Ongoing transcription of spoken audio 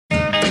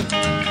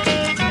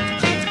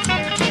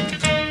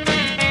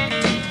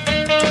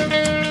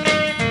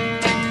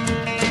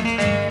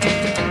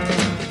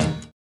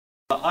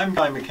I'm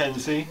Guy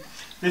Mackenzie.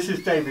 This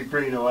is David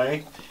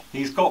Greenaway.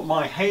 He's got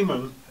my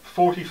Hayman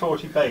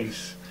 4040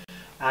 bass,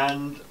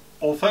 and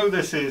although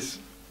this is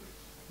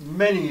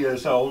many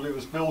years old, it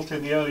was built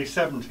in the early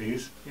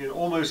 70s, it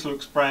almost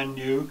looks brand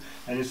new,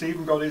 and it's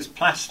even got its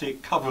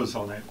plastic covers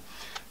on it.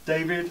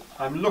 David,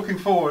 I'm looking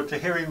forward to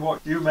hearing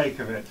what you make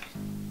of it.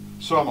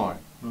 So am I.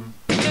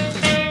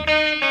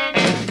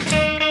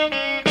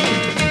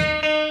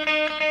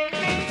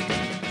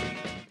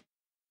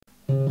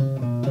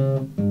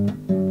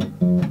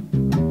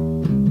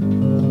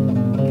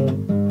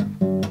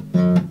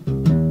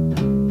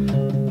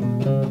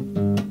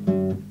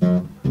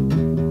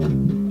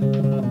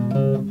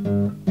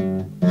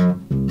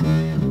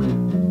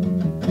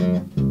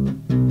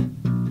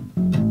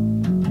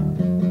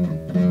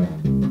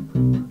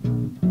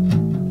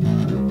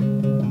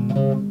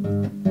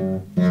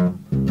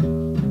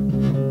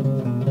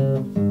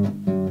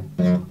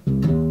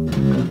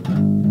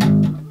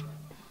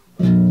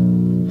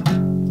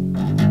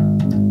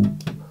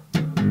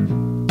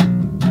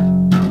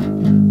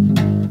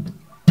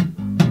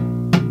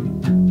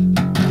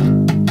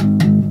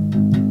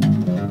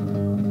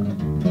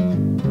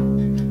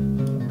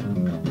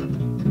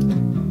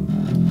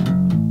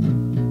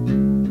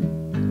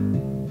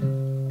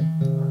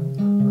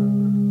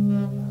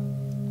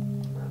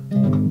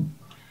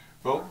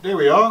 Well, there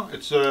we are.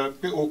 It's a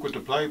bit awkward to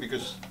play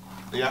because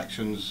the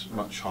action's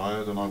much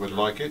higher than I would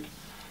like it,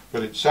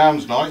 but it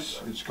sounds nice.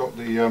 It's got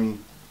the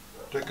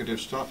decorative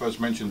stuff as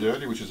mentioned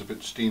earlier, which is a bit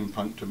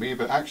steampunk to me,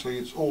 but actually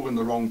it's all in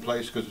the wrong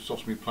place because it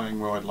stops me playing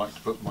where I'd like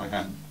to put my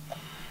hand.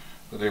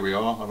 But there we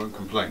are, I won't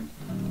complain.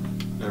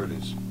 There it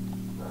is.